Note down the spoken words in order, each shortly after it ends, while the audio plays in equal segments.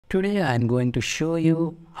Today I am going to show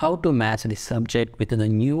you how to match the subject with a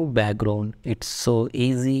new background. It's so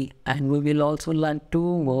easy, and we will also learn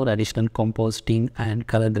two more additional compositing and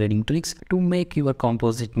color grading tricks to make your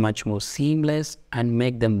composite much more seamless and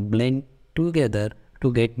make them blend together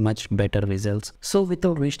to get much better results. So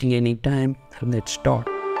without wasting any time, let's start.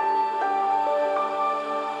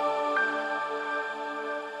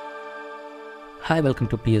 Hi, welcome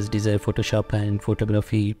to PSDESIRE Photoshop and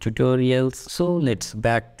photography tutorials. So let's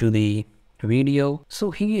back to the video.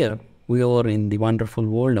 So here we are in the wonderful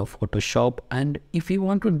world of Photoshop, and if you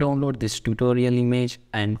want to download this tutorial image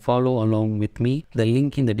and follow along with me, the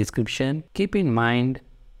link in the description. Keep in mind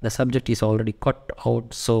the subject is already cut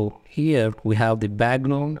out, so here we have the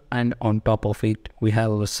background and on top of it we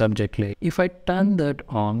have our subject layer. If I turn that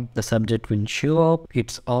on, the subject will show up.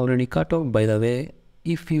 It's already cut out, by the way.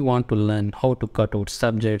 If you want to learn how to cut out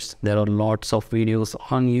subjects, there are lots of videos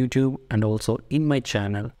on YouTube and also in my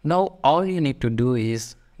channel. Now all you need to do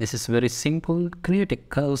is, this is very simple, create a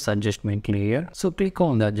curves adjustment layer. So click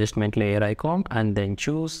on the adjustment layer icon and then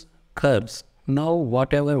choose curves. Now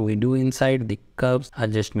whatever we do inside the curves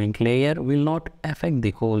adjustment layer will not affect the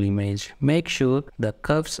whole image. Make sure the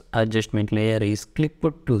curves adjustment layer is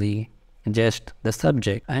clipped to the just the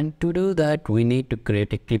subject, and to do that we need to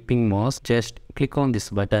create a clipping mask. Just click on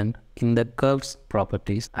this button in the curves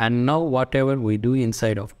properties, and now whatever we do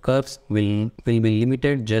inside of curves will be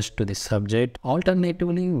limited just to the subject.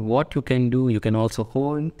 Alternatively, what you can do, you can also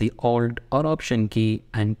hold the Alt or Option key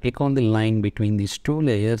and click on the line between these two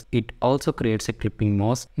layers. It also creates a clipping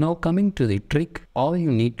mask. Now coming to the trick, all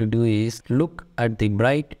you need to do is look at the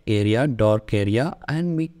bright area, dark area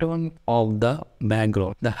and midtone of the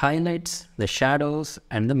background, the highlights, the shadows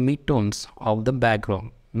and the midtones of the background,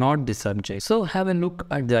 not the subject. So have a look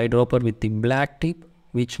at the eyedropper with the black tip,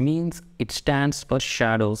 which means it stands for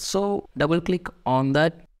shadows. So double click on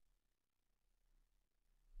that.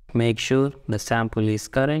 Make sure the sample is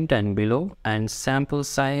current and below, and sample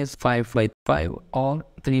size 5 by 5 or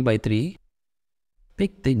 3 by 3.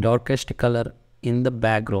 Pick the darkest color in the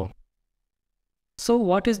background. So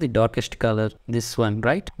what is the darkest color? This one,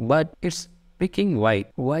 right? But it's picking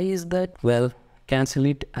white. Why is that? Well, cancel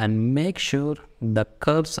it and make sure the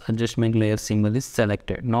curves adjustment layer symbol is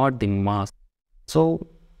selected, not the mask. So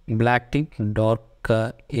black tip, dark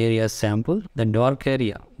area sample, the dark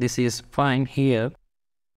area, this is fine here.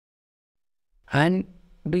 And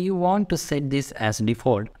do you want to set this as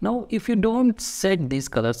default? Now if you don't set these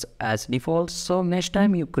colors as default, so next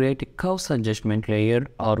time you create a curves adjustment layer,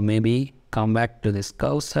 or maybe come back to this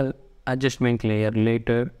curves adjustment layer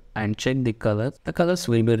later and check the colors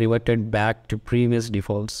will be reverted back to previous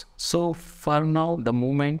defaults. So for now, the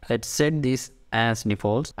moment, let's set this as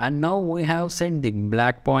defaults, and now we have set the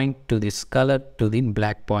black point to this color to the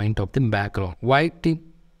black point of the background. White tip,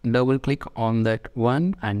 double click on that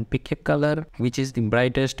one and pick a color which is the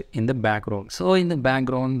brightest in the background. So in the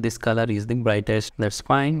background this color is the brightest, that's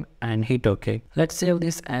fine, and hit OK. Let's save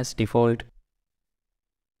this as default.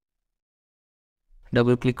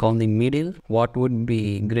 Double click on the middle, what would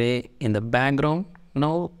be gray in the background.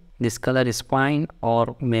 Now this color is fine,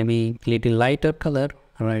 or maybe little lighter color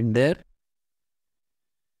right there.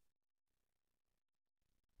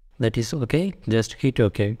 That is okay, just hit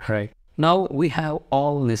OK. Right. Now we have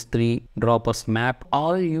all these three droppers map.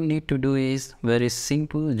 All you need to do is very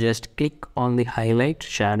simple, just click on the highlight,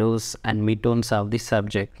 shadows and midtones of the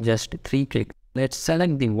subject. Just 3 clicks. Let's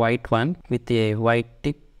select the white one with a white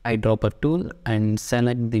tip eyedropper tool and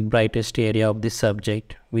select the brightest area of the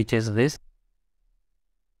subject, which is this.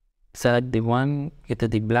 Select the one with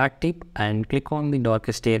the black tip and click on the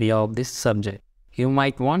darkest area of this subject. You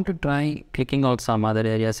might want to try clicking on some other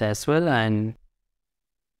areas as well, and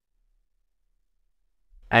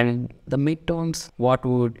the midtones, what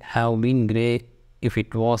would have been gray if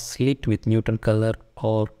it was lit with neutral color,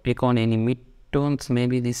 or click on any midtones,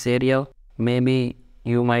 maybe this area. Maybe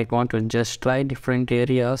you might want to just try different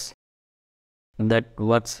areas. That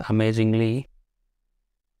works amazingly.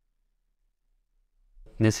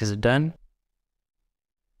 This is done.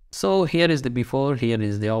 So here is the before, here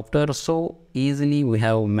is the after. So easily we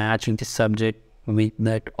have matched the subject with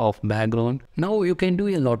that of background. Now you can do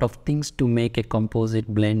a lot of things to make a composite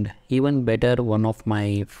blend even better. One of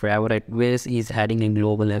my favorite ways is adding a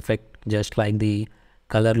global effect, just like the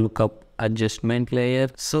color lookup adjustment layer.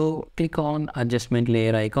 So click on adjustment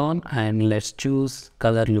layer icon and let's choose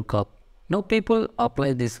color lookup. Now people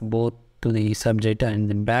apply this both to the subject and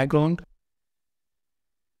the background.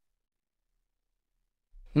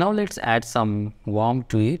 Now let's add some warmth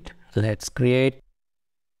to it. Let's create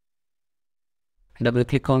Double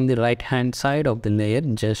click on the right hand side of the layer,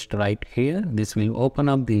 just right here. This will open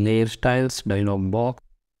up the layer styles dialog box.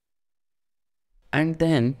 And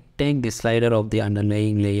then take the slider of the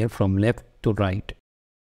underlying layer from left to right.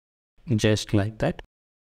 Just like that.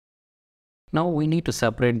 Now we need to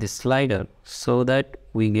separate the slider so that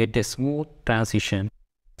we get a smooth transition.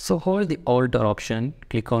 So hold the Alt option,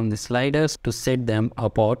 click on the sliders to set them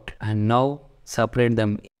apart, and now separate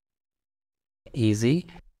them easy.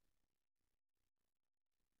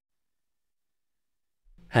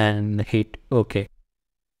 And hit OK.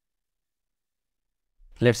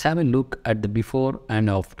 Let's have a look at the before and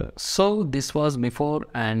after. So this was before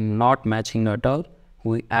and not matching at all.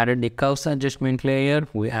 We added the curves adjustment layer,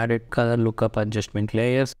 we added color lookup adjustment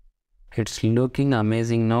layers. It's looking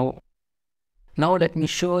amazing now. Now let me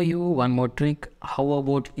show you one more trick. How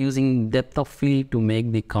about using depth of field to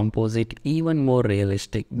make the composite even more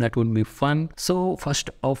realistic? That would be fun. So first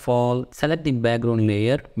of all, select the background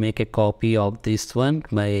layer, make a copy of this one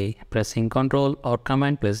by pressing Ctrl or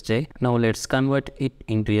Command plus J. Now let's convert it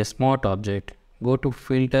into a smart object. Go to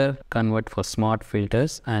filter, convert for smart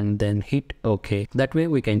filters, and then hit OK. That way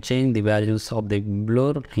we can change the values of the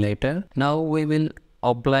blur later. Now we will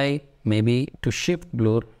apply maybe to shift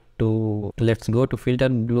blur. Let's go to filter,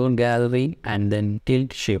 blur gallery, and then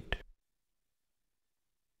tilt shift.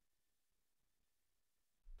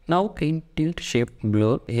 Now in tilt shift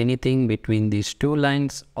blur, anything between these two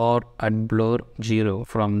lines or at blur 0.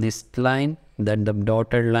 From this line, that the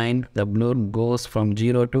dotted line, the blur goes from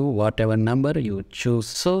 0 to whatever number you choose.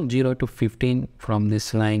 So 0 to 15 from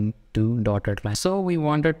this line to dotted line. So we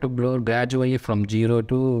wanted to blur gradually from 0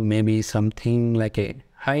 to maybe something like a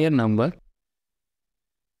higher number.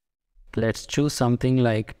 Let's choose something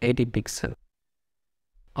like 80 pixels.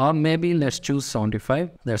 Or maybe let's choose 75.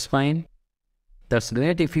 That's fine. That's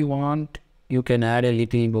great. If you want, you can add a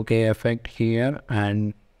little bokeh effect here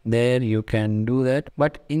and there, you can do that.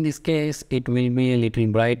 But in this case, it will be a little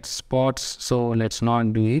bright spots. So let's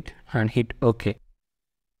not do it and hit OK.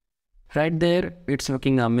 Right there, it's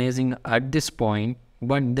looking amazing at this point.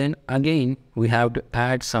 But then again, we have to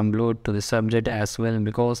add some blur to the subject as well,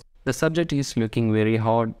 because the subject is looking very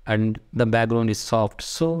hard and the background is soft.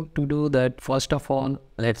 So to do that, first of all,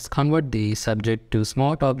 let's convert the subject to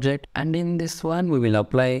smart object, and in this one we will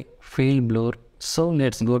apply field blur. So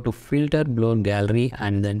let's go to filter, blur gallery,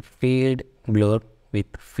 and then field blur with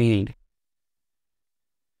field.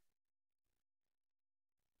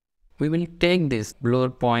 We will take this blur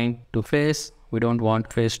point to face. We don't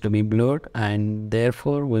want face to be blurred, and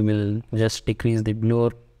therefore we will just decrease the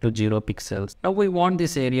blur to 0 pixels. Now we want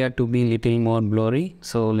this area to be little more blurry,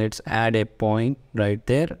 so let's add a point right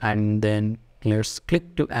there, and then let's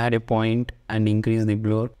click to add a point and increase the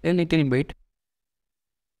blur a little bit.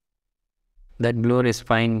 That blur is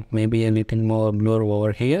fine, maybe a little more blur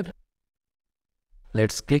over here.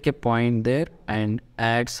 Let's click a point there and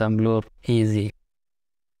add some blur, easy.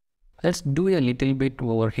 Let's do a little bit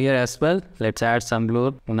over here as well. Let's add some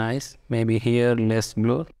blur, nice, maybe here less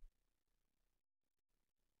blur.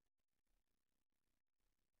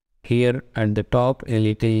 Here at the top a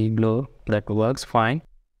little blur, that works fine.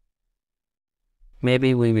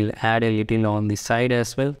 Maybe we will add a little on the side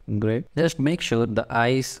as well, great. Just make sure the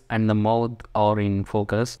eyes and the mouth are in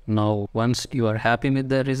focus. Now once you are happy with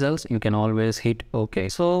the results, you can always hit OK.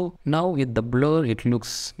 So now with the blur, it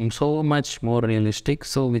looks so much more realistic.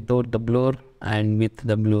 So without the blur and with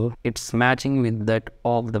the blur, it's matching with that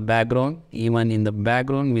of the background. Even in the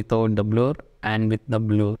background without the blur and with the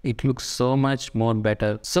blur, it looks so much more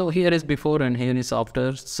better. So here is before and here is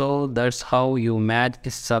after. So that's how you match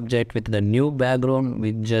this subject with the new background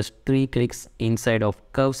with just 3 clicks inside of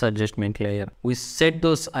curves adjustment layer. We set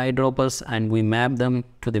those eyedroppers and we map them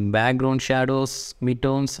to the background shadows,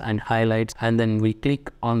 midtones and highlights, and then we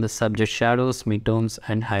click on the subject shadows, midtones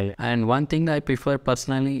and highlights. And one thing I prefer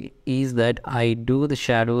personally is that I do the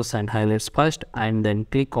shadows and highlights first and then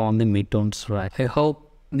click on the midtones right. I hope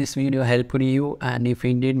this video helped you, and if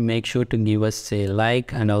it did, make sure to give us a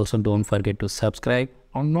like, and also don't forget to subscribe,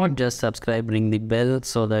 or not just subscribe, ring the bell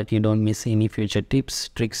so that you don't miss any future tips,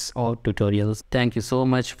 tricks or tutorials. Thank you so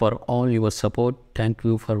much for all your support. Thank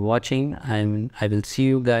you for watching, and I will see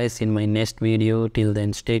you guys in my next video. Till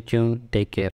then, stay tuned, take care.